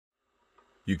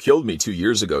You killed me 2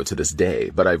 years ago to this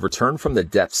day, but I've returned from the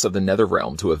depths of the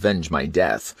Netherrealm to avenge my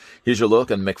death. Here's your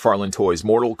look at McFarlane Toys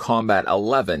Mortal Kombat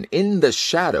 11 In the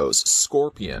Shadows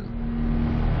Scorpion.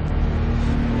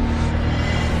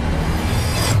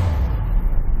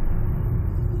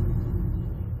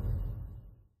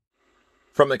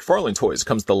 From McFarlane Toys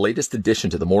comes the latest addition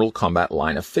to the Mortal Kombat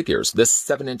line of figures. This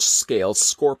 7-inch scale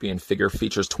Scorpion figure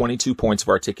features 22 points of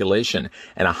articulation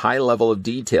and a high level of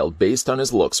detail based on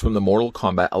his looks from the Mortal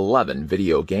Kombat 11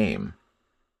 video game.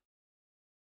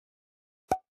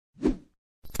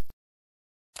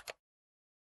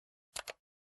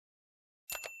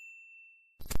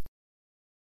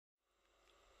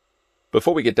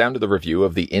 Before we get down to the review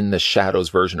of the In the Shadows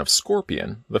version of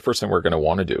Scorpion, the first thing we're going to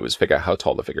want to do is figure out how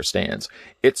tall the figure stands.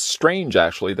 It's strange,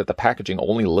 actually, that the packaging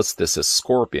only lists this as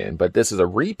Scorpion, but this is a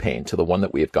repaint to the one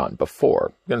that we have gotten before.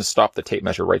 I'm going to stop the tape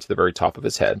measure right to the very top of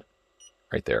his head,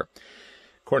 right there.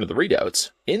 According to the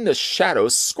readouts, In the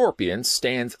Shadows Scorpion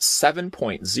stands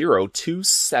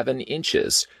 7.027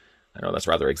 inches. I know that's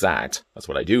rather exact. That's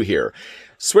what I do here.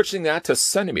 Switching that to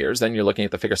centimeters, then you're looking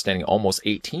at the figure standing almost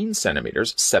 18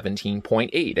 centimeters,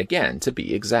 17.8, again, to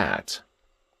be exact.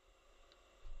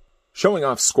 Showing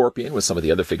off Scorpion with some of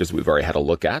the other figures we've already had a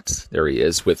look at. There he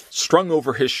is, with strung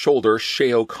over his shoulder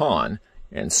Shao Kahn,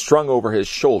 and strung over his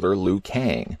shoulder Liu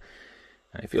Kang.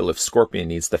 I feel if Scorpion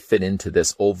needs to fit into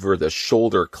this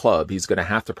over-the-shoulder club, he's going to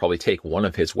have to probably take one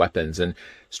of his weapons and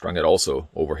strung it also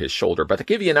over his shoulder. But to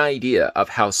give you an idea of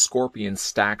how Scorpion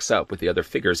stacks up with the other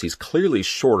figures, he's clearly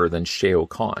shorter than Shao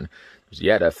Kahn. There's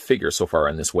yet a figure so far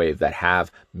in this wave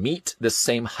that meet the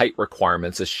same height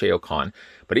requirements as Shao Kahn,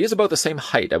 but he is about the same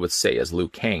height, I would say, as Liu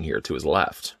Kang here to his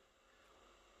left.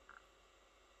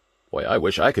 Boy, I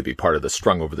wish I could be part of the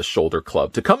strung over the shoulder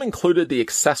club. To come included the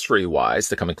accessory-wise,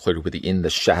 to come included with the In the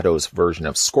Shadows version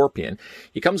of Scorpion,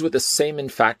 he comes with the same, in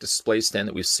fact, display stand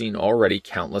that we've seen already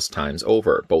countless times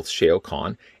over. Both Shao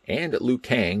Kahn and Liu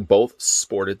Kang both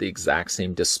sported the exact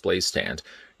same display stand.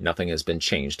 Nothing has been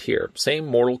changed here. Same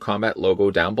Mortal Kombat logo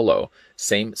down below.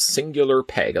 Same singular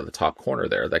peg at the top corner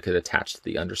there that could attach to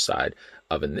the underside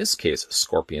of, in this case,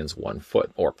 Scorpion's 1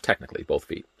 foot, or technically both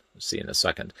feet. We'll see in a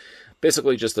second.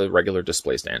 Basically just a regular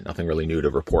display stand. Nothing really new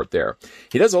to report there.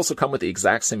 He does also come with the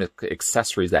exact same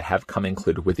accessories that have come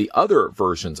included with the other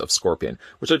versions of Scorpion,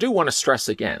 which I do want to stress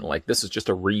again, like this is just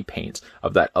a repaint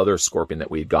of that other Scorpion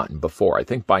that we've gotten before. I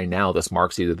think by now this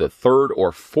marks either the 3rd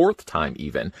or 4th time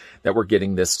even that we're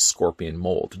getting this Scorpion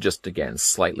mold. Just again,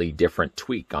 slightly different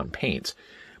tweak on paint.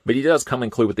 But he does come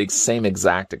included with the same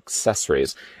exact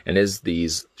accessories, and is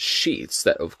these sheaths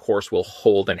that, of course, will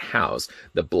hold and house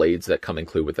the blades that come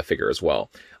included with the figure as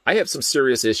well. I have some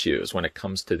serious issues when it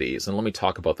comes to these, and let me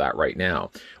talk about that right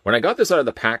now. When I got this out of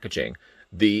the packaging,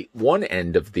 the one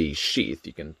end of the sheath,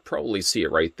 you can probably see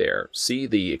it right there. See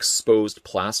the exposed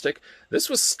plastic? This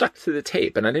was stuck to the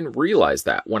tape, and I didn't realize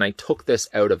that when I took this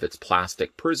out of its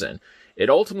plastic prison. It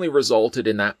ultimately resulted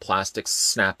in that plastic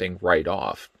snapping right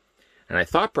off. And I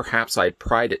thought perhaps I had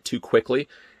pried it too quickly,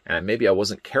 and maybe I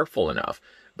wasn't careful enough.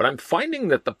 But I'm finding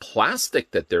that the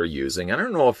plastic that they're using, I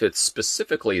don't know if it's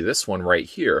specifically this one right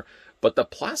here, but the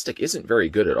plastic isn't very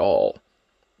good at all.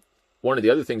 One of the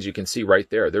other things you can see right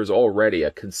there, there's already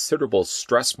a considerable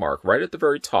stress mark right at the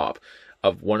very top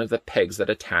of one of the pegs that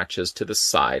attaches to the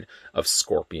side of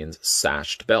Scorpion's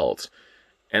sashed belt.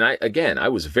 And I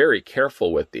was very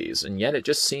careful with these, and yet it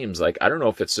just seems like, I don't know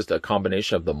if it's just a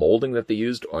combination of the molding that they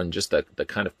used or just the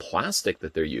kind of plastic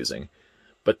that they're using,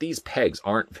 but these pegs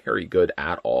aren't very good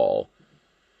at all.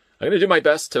 I'm going to do my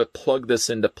best to plug this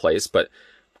into place, but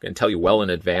I'm going to tell you well in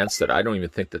advance that I don't even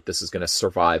think that this is going to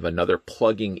survive another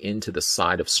plugging into the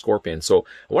side of Scorpion. So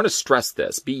I want to stress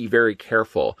this. Be very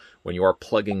careful when you are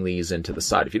plugging these into the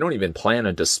side. If you don't even plan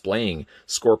on displaying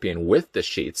Scorpion with the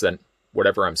sheets, then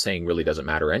whatever I'm saying really doesn't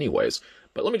matter anyways.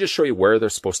 But let me just show you where they're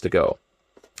supposed to go.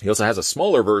 He also has a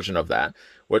smaller version of that,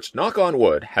 which, knock on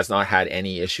wood, has not had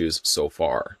any issues so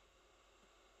far.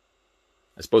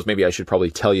 I suppose maybe I should probably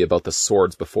tell you about the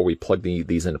swords before we plug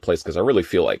these into place, because I really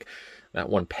feel like that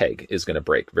one peg is going to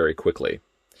break very quickly.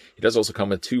 He does also come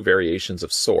with 2 variations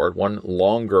of sword, one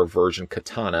longer version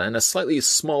katana and a slightly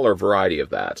smaller variety of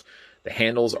that. The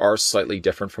handles are slightly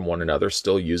different from one another,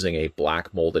 still using a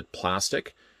black molded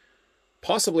plastic.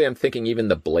 Possibly I'm thinking even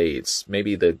the blades.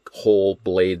 Maybe the whole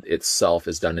blade itself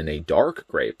is done in a dark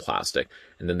gray plastic,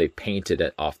 and then they painted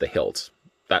it off the hilt.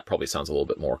 That probably sounds a little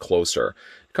bit more closer.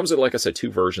 It comes with, like I said,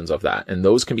 2 versions of that, and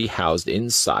those can be housed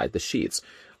inside the sheaths.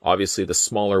 Obviously, the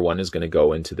smaller one is going to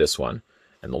go into this one,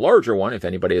 and the larger one, if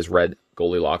anybody has read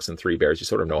Goldilocks and Three Bears, you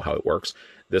sort of know how it works.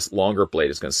 This longer blade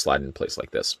is going to slide in place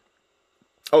like this.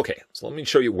 Okay, so let me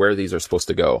show you where these are supposed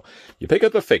to go. You pick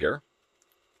up the figure,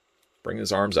 bring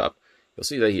his arms up. You'll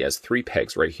see that he has 3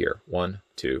 pegs right here. 1,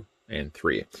 2, and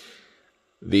 3.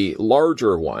 The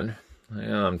larger one,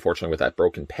 unfortunately with that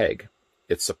broken peg,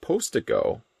 it's supposed to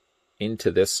go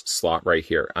into this slot right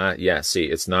here. Yeah, see,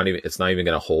 it's not even going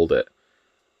to hold it.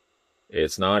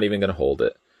 It's not even going to hold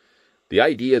it. The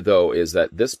idea, though, is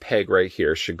that this peg right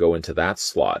here should go into that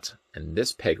slot, and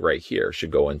this peg right here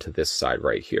should go into this side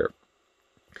right here.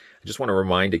 I just want to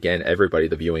remind again everybody,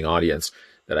 the viewing audience,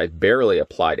 that I barely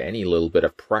applied any little bit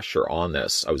of pressure on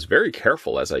this. I was very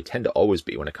careful, as I tend to always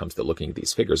be when it comes to looking at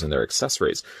these figures and their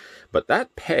accessories. But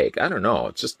that peg, I don't know,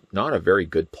 it's just not a very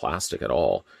good plastic at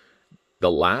all. The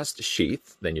last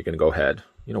sheath, then you're going to go ahead.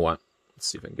 You know what? Let's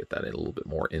see if I can get that in a little bit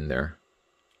more in there.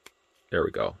 There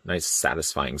we go. Nice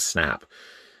satisfying snap.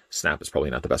 Snap is probably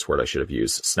not the best word I should have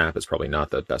used. Snap is probably not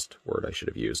the best word I should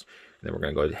have used. And then we're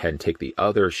going to go ahead and take the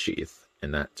other sheath,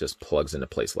 and that just plugs into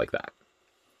place like that.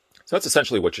 So that's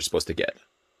essentially what you're supposed to get.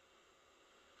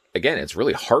 Again, it's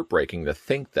really heartbreaking to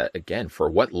think that, again, for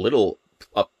what little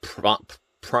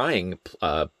prying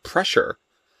pressure,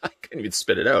 I can't even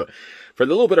spit it out, for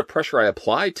the little bit of pressure I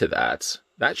applied to that,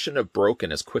 that shouldn't have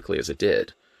broken as quickly as it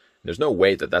did. There's no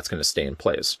way that that's going to stay in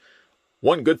place.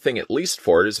 One good thing, at least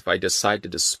for it, is if I decide to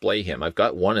display him, I've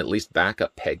got one at least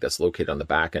backup peg that's located on the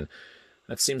back, and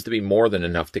that seems to be more than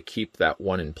enough to keep that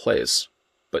one in place.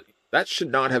 But that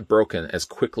should not have broken as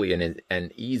quickly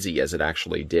and easy as it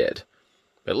actually did.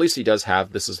 But at least he does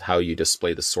have, this is how you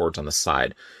display the swords on the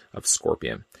side of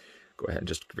Scorpion. Go ahead and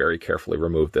just very carefully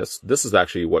remove this. This is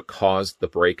actually what caused the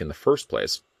break in the first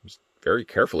place. Just very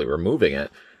carefully removing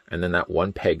it. And then that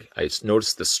one peg, I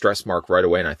noticed the stress mark right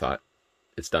away, and I thought,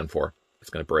 it's done for. It's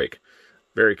going to break.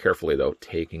 Very carefully, though,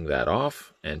 taking that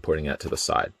off and putting that to the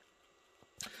side.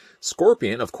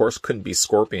 Scorpion, of course, couldn't be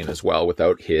Scorpion as well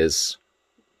without his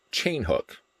chain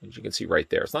hook, as you can see right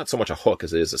there. It's not so much a hook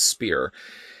as it is a spear.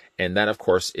 And that, of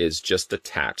course, is just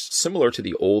attached, similar to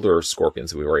the older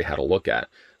Scorpions that we already had a look at.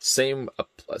 Same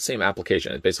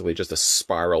application. It's basically just a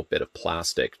spiral bit of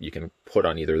plastic you can put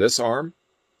on either this arm,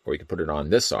 or you can put it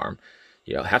on this arm.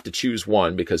 You have to choose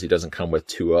one because he doesn't come with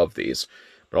 2 of these.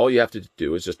 But all you have to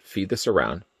do is just feed this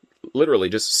around. Literally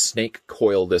just snake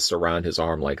coil this around his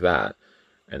arm like that.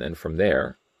 And then from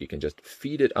there, you can just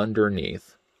feed it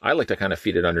underneath. I like to kind of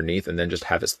feed it underneath and then just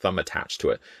have his thumb attached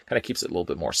to it. Kind of keeps it a little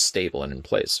bit more stable and in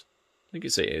place. Like you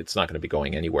say, it's not going to be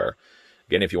going anywhere.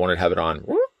 Again, if you wanted to have it on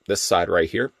this side right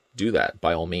here, do that.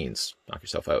 By all means, knock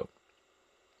yourself out.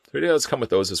 So it does come with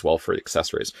those as well for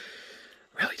accessories.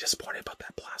 Really disappointed about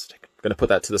that plastic. I'm going to put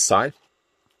that to the side.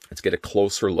 Let's get a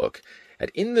closer look at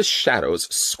In the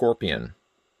Shadows Scorpion.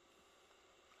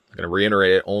 I'm going to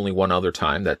reiterate it only one other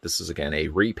time that this is, again, a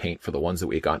repaint for the ones that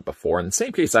we got before. And the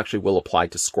same case actually will apply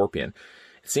to Scorpion.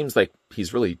 It seems like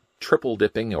he's really triple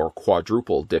dipping or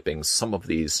quadruple dipping some of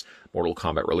these Mortal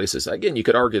Kombat releases. Again, you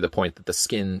could argue the point that the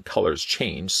skin colors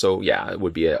change. So yeah, it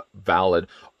would be a valid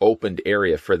opened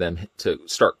area for them to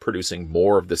start producing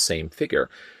more of the same figure.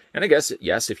 And I guess,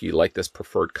 yes, if you like this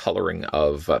preferred coloring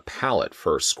of palette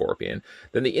for Scorpion,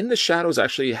 then the In the Shadows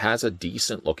actually has a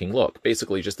decent looking look.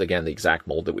 Basically just, again, the exact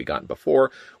mold that we got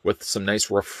before, with some nice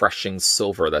refreshing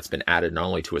silver that's been added not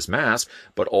only to his mask,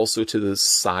 but also to the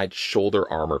side shoulder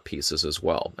armor pieces as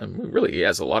well. And really, he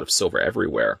has a lot of silver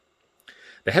everywhere.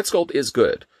 The head sculpt is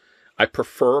good. I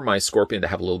prefer my Scorpion to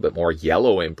have a little bit more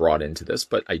yellow brought into this,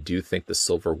 but I do think the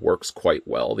silver works quite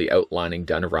well. The outlining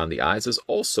done around the eyes is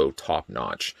also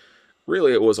top-notch.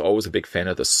 Really, I was always a big fan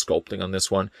of the sculpting on this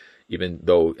one. Even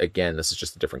though, again, this is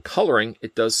just a different coloring,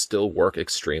 it does still work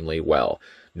extremely well.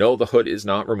 No, the hood is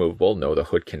not removable. No, the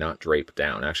hood cannot drape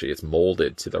down. Actually, it's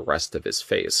molded to the rest of his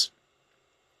face.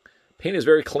 Paint is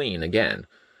very clean, again.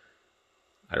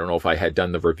 I don't know if I had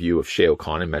done the review of Shao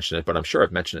Kahn and mentioned it, but I'm sure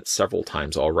I've mentioned it several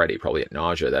times already, probably at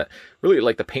nausea, that really,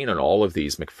 like, the paint on all of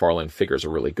these McFarlane figures are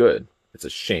really good. It's a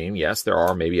shame, yes, there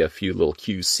are maybe a few little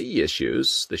QC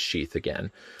issues, the sheath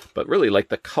again, but really, like,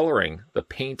 the coloring, the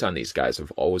paint on these guys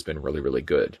have always been really, really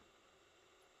good.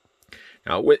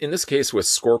 Now, in this case with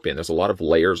Scorpion, there's a lot of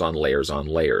layers on layers on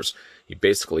layers. He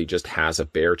basically just has a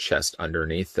bare chest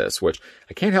underneath this, which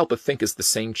I can't help but think is the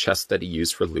same chest that he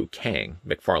used for Liu Kang,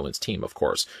 McFarlane's team, of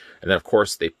course. And then, of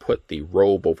course, they put the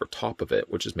robe over top of it,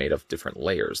 which is made of different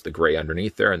layers. The gray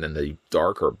underneath there, and then the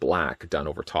darker black done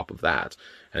over top of that.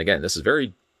 And again, this is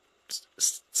very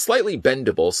slightly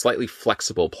bendable, slightly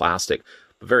flexible plastic,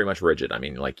 but very much rigid. I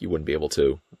mean, like, you wouldn't be able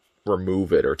to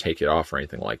remove it or take it off or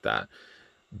anything like that.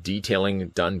 Detailing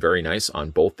done very nice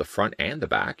on both the front and the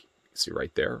back. You can see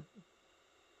right there.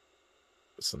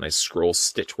 Some nice scroll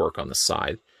stitch work on the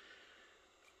side.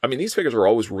 I mean, these figures are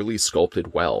always really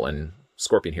sculpted well, and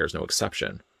Scorpion here is no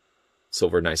exception.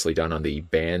 Silver nicely done on the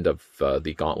band of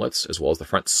the gauntlets, as well as the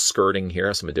front skirting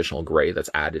here, some additional gray that's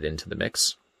added into the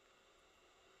mix.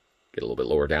 Get a little bit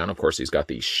lower down. Of course, he's got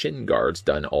the shin guards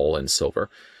done all in silver.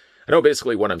 I know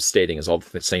basically what I'm stating is all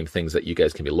the same things that you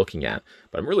guys can be looking at,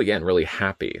 but I'm really, again, really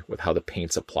happy with how the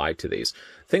paint's applied to these.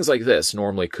 Things like this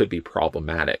normally could be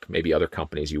problematic. Maybe other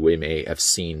companies you may have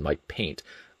seen, like paint,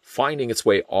 finding its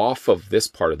way off of this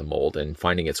part of the mold and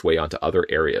finding its way onto other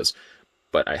areas.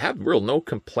 But I have no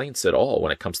complaints at all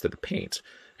when it comes to the paint.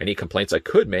 Any complaints I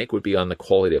could make would be on the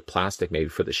quality of plastic, maybe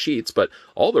for the sheets, but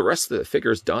all the rest of the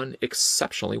figure is done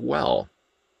exceptionally well.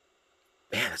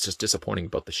 Man, it's just disappointing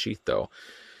about the sheath, though.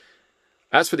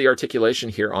 As for the articulation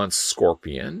here on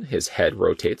Scorpion, his head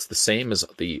rotates the same as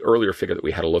the earlier figure that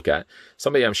we had a look at.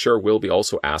 Somebody I'm sure will be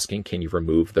also asking, can you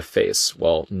remove the face?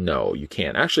 Well, no, you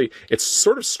can't. Actually, it's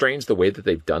sort of strange the way that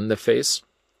they've done the face.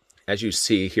 As you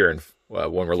see here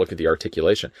when we're looking at the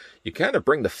articulation, you kind of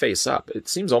bring the face up. It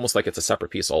seems almost like it's a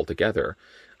separate piece altogether.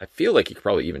 I feel like you could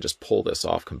probably even just pull this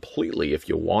off completely if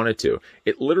you wanted to.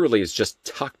 It literally is just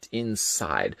tucked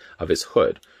inside of his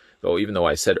hood. Though even though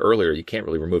I said earlier you can't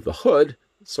really remove the hood,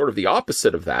 sort of the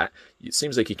opposite of that, it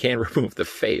seems like you can remove the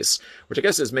face, which I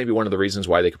guess is maybe one of the reasons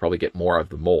why they could probably get more of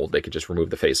the mold. They could just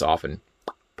remove the face off and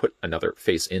put another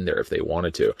face in there if they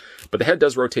wanted to. But the head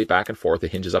does rotate back and forth.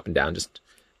 It hinges up and down. Just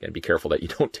again, be careful that you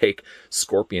don't take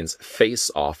Scorpion's face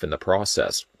off in the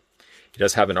process. He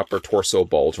does have an upper torso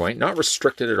ball joint, not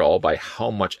restricted at all by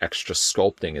how much extra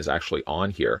sculpting is actually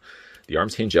on here. The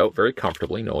arms hinge out very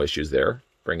comfortably, no issues there,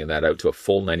 bringing that out to a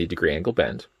full 90-degree angle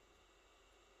bend.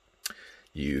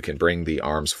 You can bring the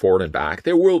arms forward and back.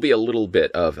 There will be a little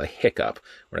bit of a hiccup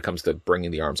when it comes to bringing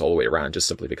the arms all the way around, just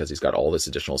simply because he's got all this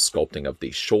additional sculpting of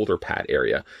the shoulder pad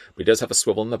area. But he does have a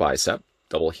swivel in the bicep,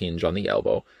 double hinge on the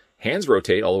elbow. Hands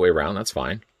rotate all the way around, that's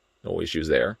fine. No issues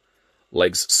there.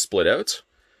 Legs split out.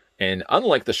 And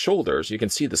unlike the shoulders, you can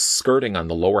see the skirting on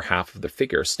the lower half of the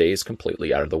figure stays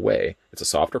completely out of the way. It's a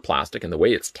softer plastic, and the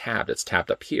way it's tabbed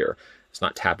up here. It's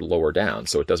not tabbed lower down,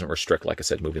 so it doesn't restrict, like I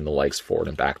said, moving the legs forward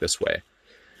and back this way.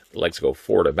 The legs go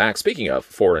forward and back. Speaking of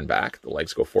forward and back, the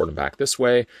legs go forward and back this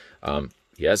way.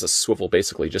 He has a swivel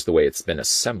basically just the way it's been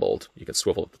assembled. You can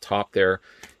swivel at the top there.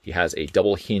 He has a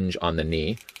double hinge on the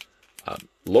knee.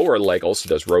 Lower leg also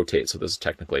does rotate, so this is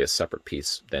technically a separate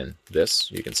piece than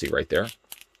this. You can see right there.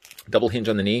 Double hinge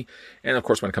on the knee. And of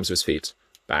course, when it comes to his feet,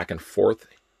 back and forth,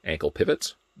 ankle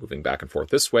pivot. Moving back and forth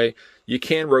this way. You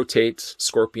can rotate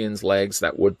Scorpion's legs.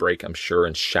 That would break, I'm sure,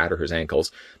 and shatter his ankles.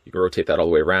 You can rotate that all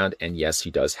the way around, and yes, he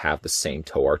does have the same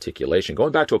toe articulation.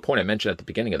 Going back to a point I mentioned at the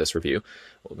beginning of this review,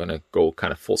 we're going to go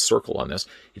kind of full circle on this.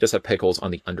 He does have peg holes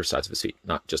on the undersides of his feet,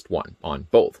 not just one, on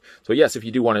both. So yes, if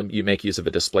you do want to make use of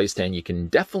a display stand, you can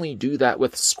definitely do that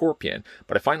with Scorpion.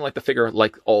 But I find like the figure,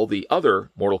 like all the other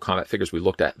Mortal Kombat figures we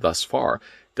looked at thus far,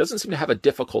 doesn't seem to have a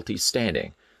difficulty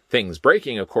standing. Things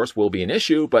breaking, of course, will be an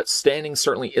issue, but standing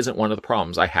certainly isn't one of the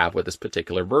problems I have with this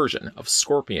particular version of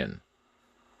Scorpion.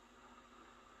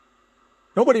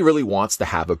 Nobody really wants to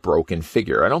have a broken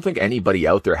figure. I don't think anybody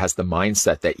out there has the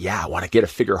mindset that, yeah, I want to get a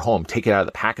figure home, take it out of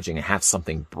the packaging, and have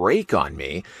something break on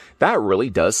me. That really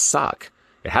does suck.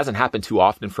 It hasn't happened too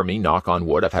often for me, knock on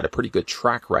wood. I've had a pretty good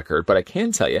track record, but I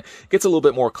can tell you, it gets a little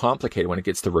bit more complicated when it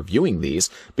gets to reviewing these,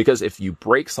 because if you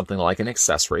break something like an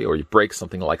accessory or you break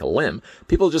something like a limb,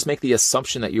 people just make the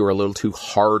assumption that you were a little too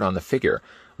hard on the figure.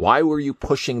 Why were you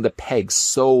pushing the peg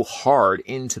so hard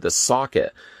into the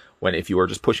socket when if you were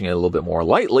just pushing it a little bit more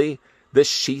lightly, the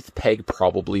sheath peg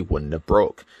probably wouldn't have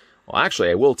broke? Well, actually,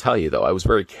 I will tell you, though, I was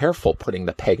very careful putting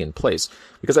the peg in place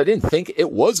because I didn't think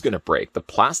it was going to break. The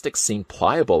plastic seemed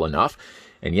pliable enough,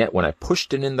 and yet when I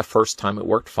pushed it in the first time, it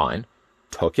worked fine.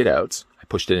 Took it out. I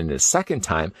pushed it in the second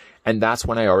time, and that's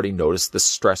when I already noticed the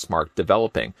stress mark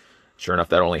developing. Sure enough,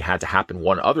 that only had to happen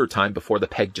one other time before the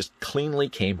peg just cleanly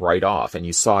came right off, and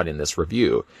you saw it in this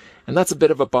review. And that's a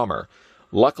bit of a bummer.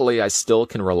 Luckily, I still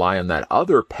can rely on that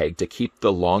other peg to keep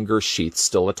the longer sheath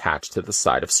still attached to the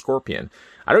side of Scorpion.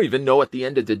 I don't even know at the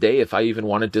end of the day if I even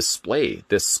want to display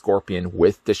this Scorpion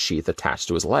with the sheath attached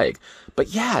to his leg. But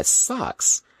yeah, it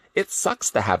sucks. It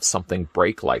sucks to have something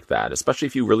break like that, especially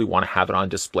if you really want to have it on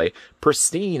display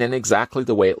pristine and exactly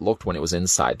the way it looked when it was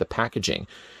inside the packaging.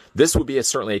 This would be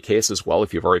certainly a case as well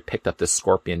if you've already picked up this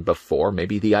Scorpion before.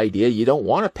 Maybe the idea you don't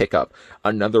want to pick up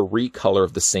another recolor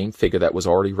of the same figure that was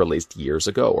already released years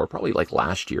ago, or probably like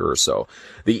last year or so.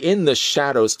 The In the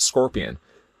Shadows Scorpion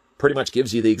pretty much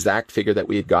gives you the exact figure that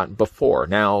we had gotten before.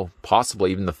 Now,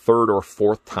 possibly even the third or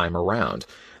fourth time around.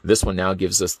 This one now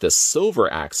gives us the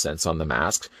silver accents on the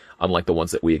mask, unlike the ones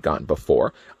that we had gotten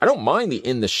before. I don't mind the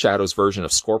In the Shadows version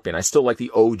of Scorpion. I still like the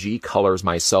OG colors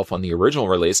myself on the original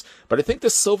release, but I think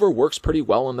the silver works pretty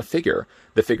well on the figure.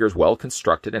 The figure is well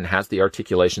constructed and has the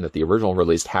articulation that the original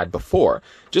release had before.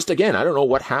 Just again, I don't know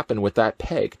what happened with that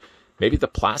peg. Maybe the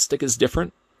plastic is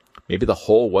different. Maybe the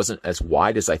hole wasn't as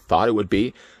wide as I thought it would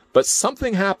be. But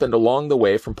something happened along the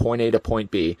way from point A to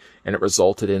point B, and it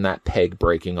resulted in that peg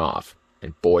breaking off.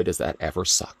 And boy, does that ever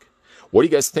suck. What do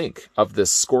you guys think of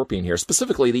this Scorpion here,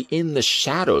 specifically the In the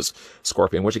Shadows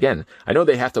Scorpion, which again, I know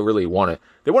they have to really want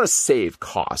to save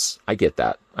costs. I get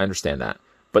that. I understand that.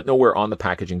 But nowhere on the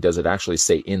packaging does it actually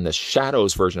say In the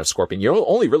Shadows version of Scorpion. You'll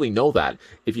only really know that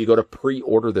if you go to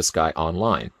pre-order this guy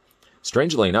online.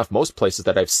 Strangely enough, most places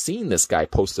that I've seen this guy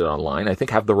posted online, I think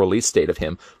have the release date of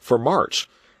him for March.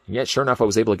 And yet, sure enough, I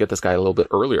was able to get this guy a little bit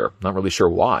earlier. Not really sure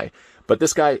why. But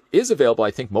this guy is available.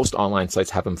 I think most online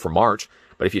sites have him for March.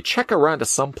 But if you check around to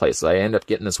some places, I end up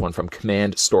getting this one from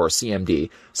Command Store,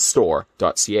 CMD,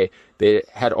 store.ca. They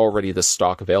had already the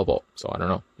stock available. So I don't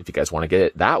know. If you guys want to get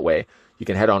it that way, you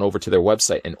can head on over to their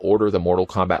website and order the Mortal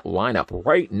Kombat lineup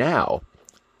right now.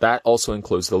 That also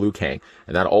includes the Liu Kang.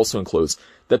 And that also includes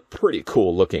the pretty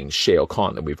cool looking Shao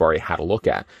Kahn that we've already had a look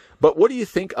at. But what do you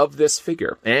think of this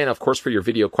figure? And of course, for your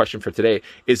video question for today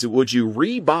is, would you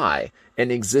rebuy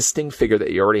an existing figure that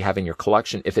you already have in your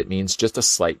collection if it means just a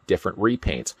slight different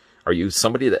repaint? Are you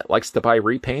somebody that likes to buy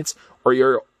repaints,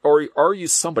 or are you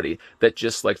somebody that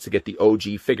just likes to get the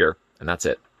OG figure and that's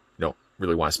it? You don't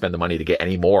really want to spend the money to get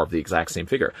any more of the exact same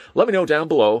figure. Let me know down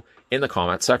below in the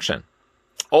comment section.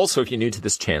 Also, if you're new to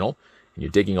this channel, and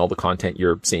you're digging all the content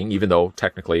you're seeing, even though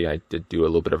technically I did do a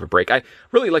little bit of a break. I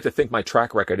really like to think my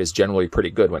track record is generally pretty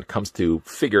good when it comes to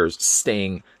figures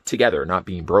staying together, not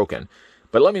being broken.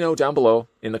 But let me know down below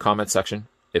in the comment section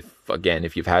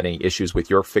if you've had any issues with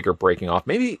your figure breaking off.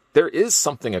 Maybe there is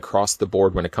something across the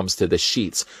board when it comes to the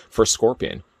sheets for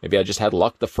Scorpion. Maybe I just had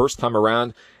luck the first time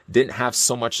around, didn't have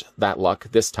so much that luck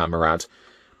this time around.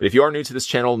 But if you are new to this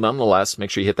channel, nonetheless, make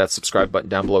sure you hit that subscribe button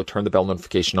down below, turn the bell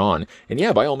notification on. And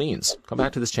yeah, by all means, come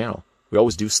back to this channel. We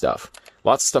always do stuff.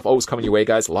 Lots of stuff always coming your way,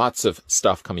 guys. Lots of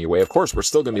stuff coming your way. Of course, we're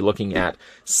still going to be looking at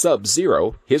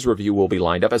Sub-Zero. His review will be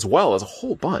lined up, as well as a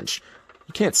whole bunch.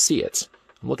 You can't see it.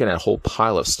 I'm looking at a whole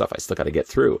pile of stuff I still got to get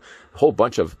through. A whole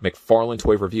bunch of McFarlane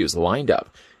toy reviews lined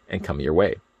up and coming your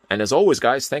way. And as always,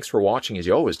 guys, thanks for watching, as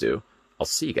you always do. I'll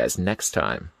see you guys next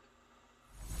time.